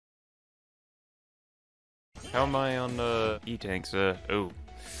How am I on E-tanks? Oh.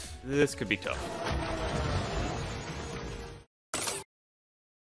 This could be tough.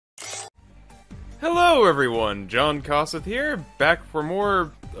 Hello everyone, John Causith here, back for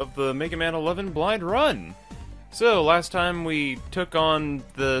more of the Mega Man 11 Blind Run. So, last time we took on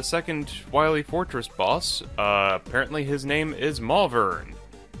the second Wily Fortress boss. Apparently his name is Malvern.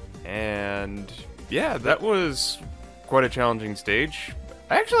 And yeah, that was quite a challenging stage.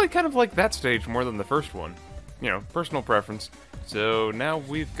 I actually kind of like that stage more than the first one. You know, personal preference. So now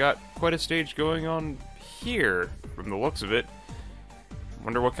we've got quite a stage going on here, from the looks of it.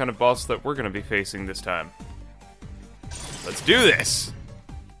 Wonder what kind of boss that we're going to be facing this time. Let's do this!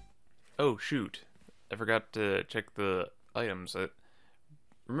 Oh, shoot. I forgot to check the items. I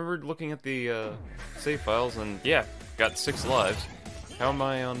remembered looking at the save files, and yeah, got 6 lives. How am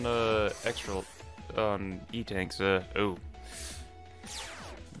I on extra on E-tanks? Oh.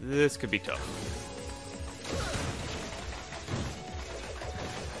 This could be tough.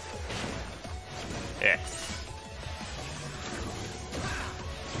 Yeah.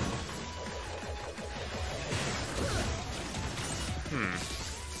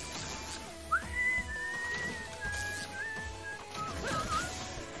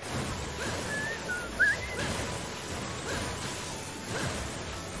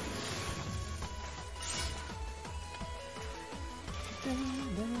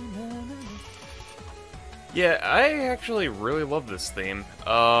 Yeah, I actually really love this theme.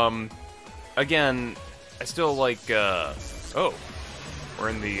 Again, I still like, oh, we're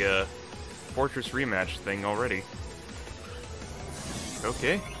in the, Fortress rematch thing already.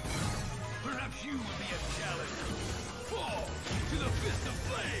 Okay. Perhaps you will be a challenge. Fall to the fist of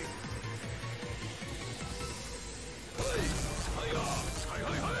flame.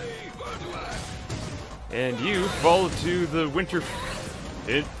 And you fall to the winter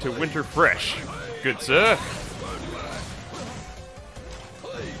fresh. Good sir.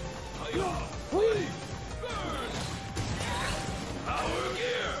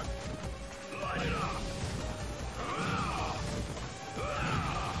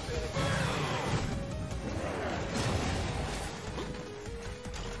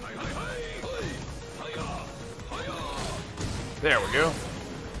 There we go.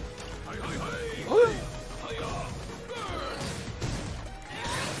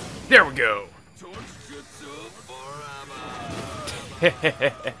 There we go.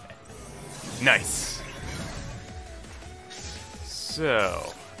 Nice.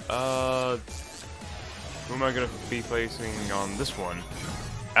 So, who am I gonna be facing on this one?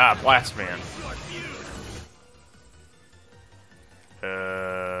 Ah, Blast Man.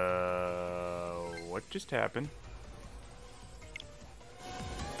 What just happened?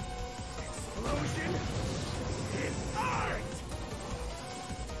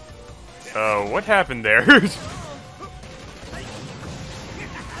 Oh, what happened there?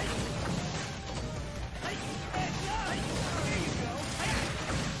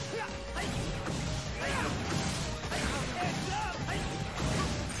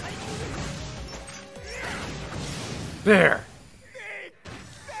 There!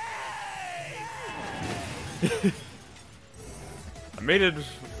 I made it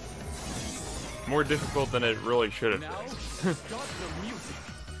more difficult than it really should have been. Now, start the music.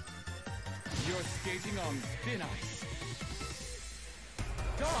 You're skating on thin ice.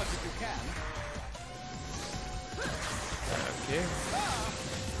 Dodge if you can. Okay.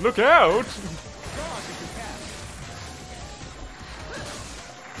 Look out! Dodge if you can.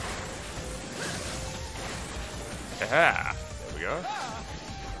 Aha! There we go.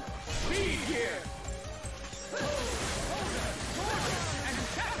 Speed here.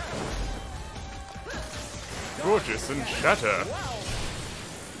 Gorgeous and shatter. A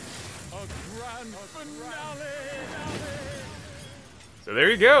grand finale. So there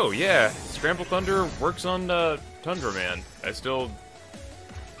you go, yeah. Scramble Thunder works on Tundra Man. I still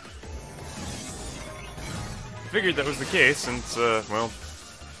figured that was the case since, well,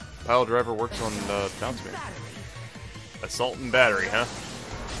 Pile Driver works on Bounce Man. Assault and Battery, huh?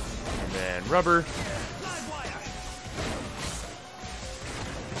 And then Rubber.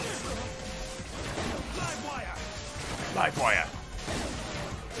 Live Wire.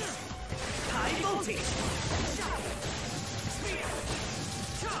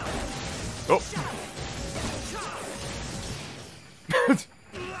 Oh.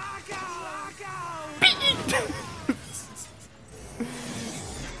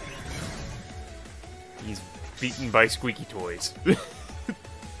 He's beaten by squeaky toys.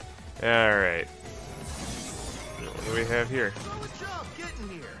 Alright. What do we have here?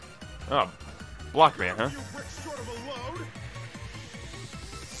 Oh, Block Man, huh?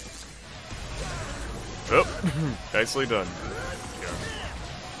 Oh, nicely done.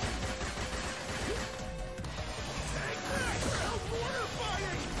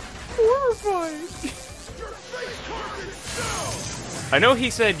 I know he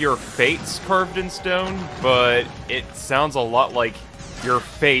said your fate's carved in stone, but it sounds a lot like your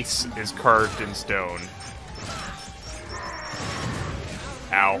face is carved in stone.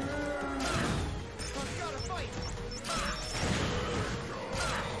 Ow.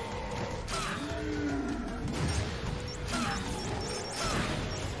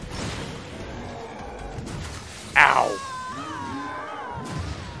 Ow.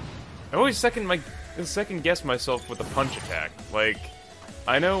 I always second guess myself with a punch attack. Like,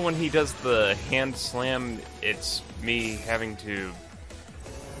 I know when he does the hand slam, it's me having to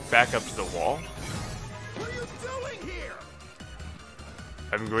back up to the wall. What are you doing here?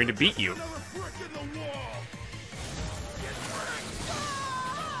 I'm going to beat you. Another brick in the wall.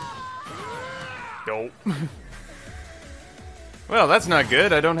 Nope. Well, that's not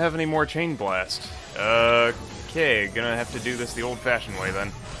good. I don't have any more Chain Blast. Okay, gonna have to do this the old-fashioned way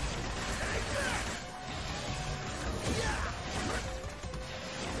then.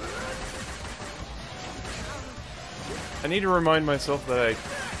 I need to remind myself that I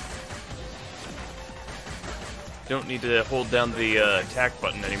don't need to hold down the attack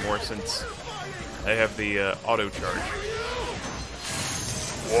button anymore since I have the auto charge.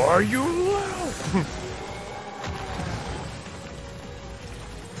 Why are you loud?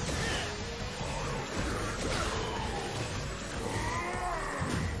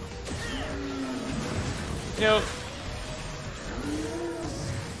 You know,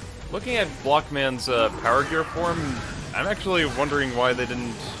 looking at Blockman's Power Gear form, I'm actually wondering why they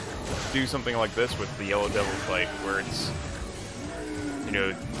didn't do something like this with the Yellow Devil fight, where it's, you know,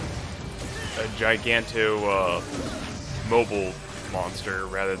 a giganto mobile monster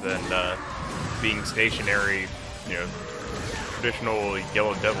rather than being stationary, you know, traditional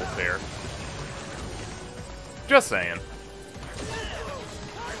Yellow Devil fare. Just saying.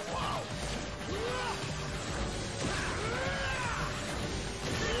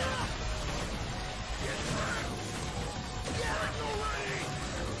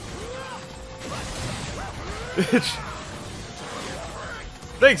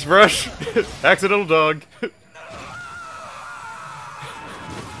 Thanks, Brush! Accidental dog. I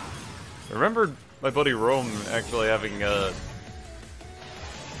remember my buddy Rome actually having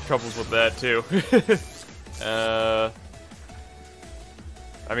troubles with that too. I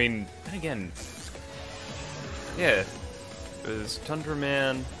mean, then again, yeah, there's Tundra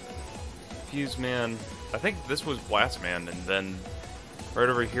Man, Fuse Man. I think this was Blast Man, and then right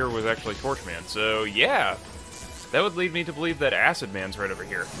over here was actually Torch Man. So yeah, that would lead me to believe that Acid Man's right over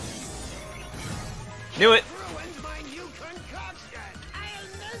here. Knew it. Ruined my new concoction. I'll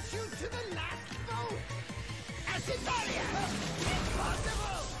nurse you to the last vote. Acid barrier.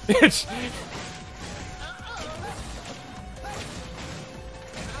 Impossible.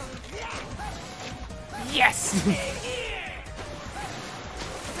 Yes.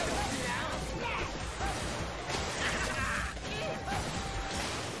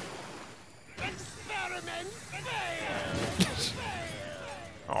 Experiment failed.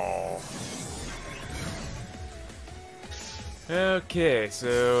 Oh. Okay,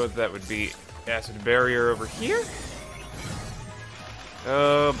 so that would be Acid Barrier over here.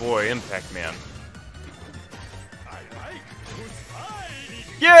 Oh boy, Impact Man.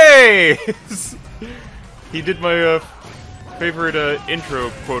 Yay! He did my favorite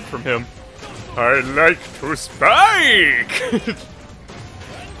intro quote from him. I like to spike!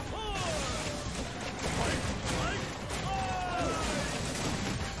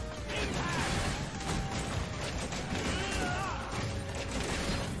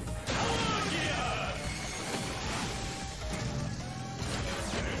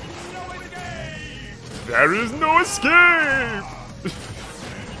 There is no escape!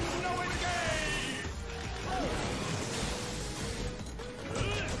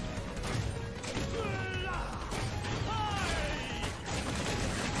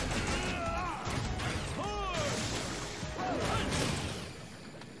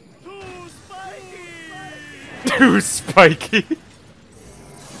 Too spiky!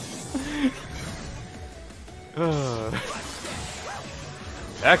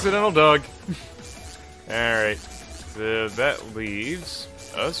 Accidental dog. Alright, so that leaves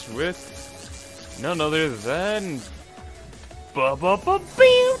us with none other than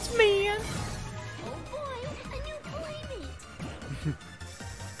Bounce Man! Oh boy, a new playmate!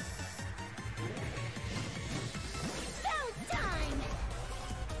 Bounce time!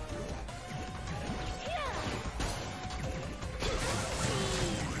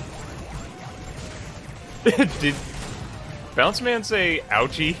 Did Bounce Man say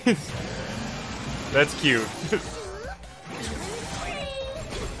ouchie? That's cute.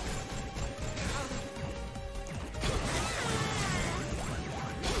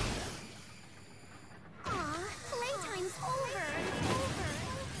 Aw, playtime's over.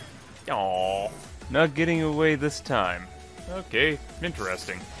 Aww. Not getting away this time. Okay,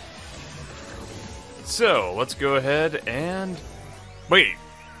 interesting. So, let's go ahead and... Wait!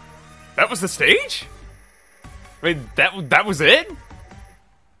 That was the stage? Wait, that was it?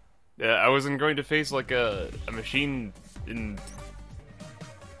 I wasn't going to face, like, a machine in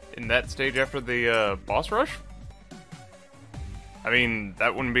that stage after the, boss rush? I mean,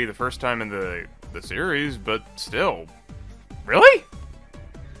 that wouldn't be the first time in the series, but still. Really?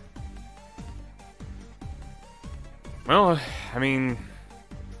 Well, I mean...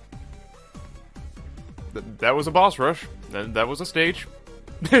 that was a boss rush. That was a stage.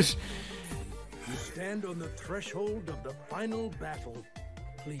 You stand on the threshold of the final battle.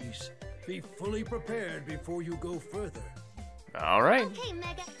 Please, be fully prepared before you go further. Alright. Okay,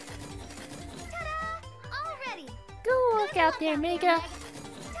 Mega. Ta-da! All ready. Go work out there, Mega.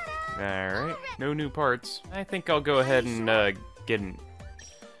 Alright. No new parts. I think I'll go ahead and, get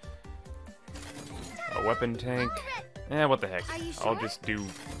a weapon tank. What the heck. Are you I'll sure? just do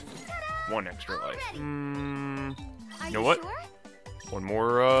one extra life. Are You know you what? sure? One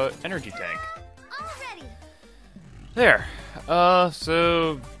more, energy tank. All ready. There.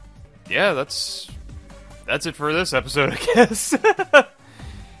 So... yeah, that's it for this episode, I guess.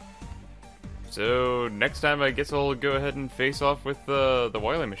 So, next time I guess I'll go ahead and face off with the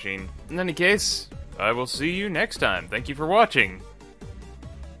Wily Machine. In any case, I will see you next time. Thank you for watching.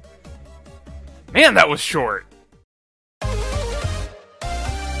 Man, that was short!